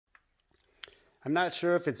I'm not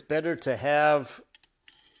sure if it's better to have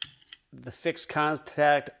the fixed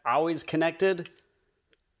contact always connected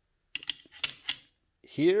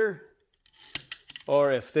here,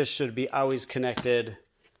 or if this should be always connected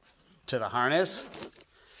to the harness.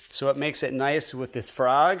 So what makes it nice with this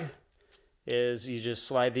frog is you just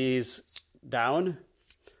slide these down.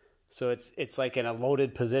 So it's like in a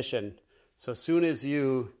loaded position. So as soon as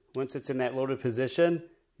once it's in that loaded position,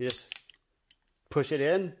 you just push it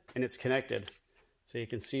in and it's connected. So you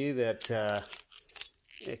can see that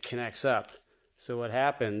it connects up. So what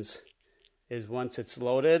happens is once it's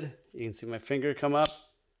loaded, you can see my finger come up,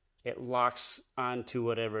 it locks onto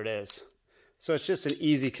whatever it is. So it's just an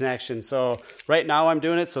easy connection. So right now I'm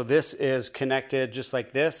doing it. So this is connected just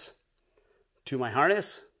like this to my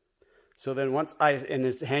harness. So then and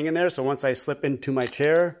it's hanging there. So once I slip into my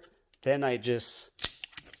chair, then I just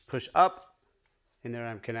push up and there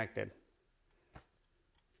I'm connected.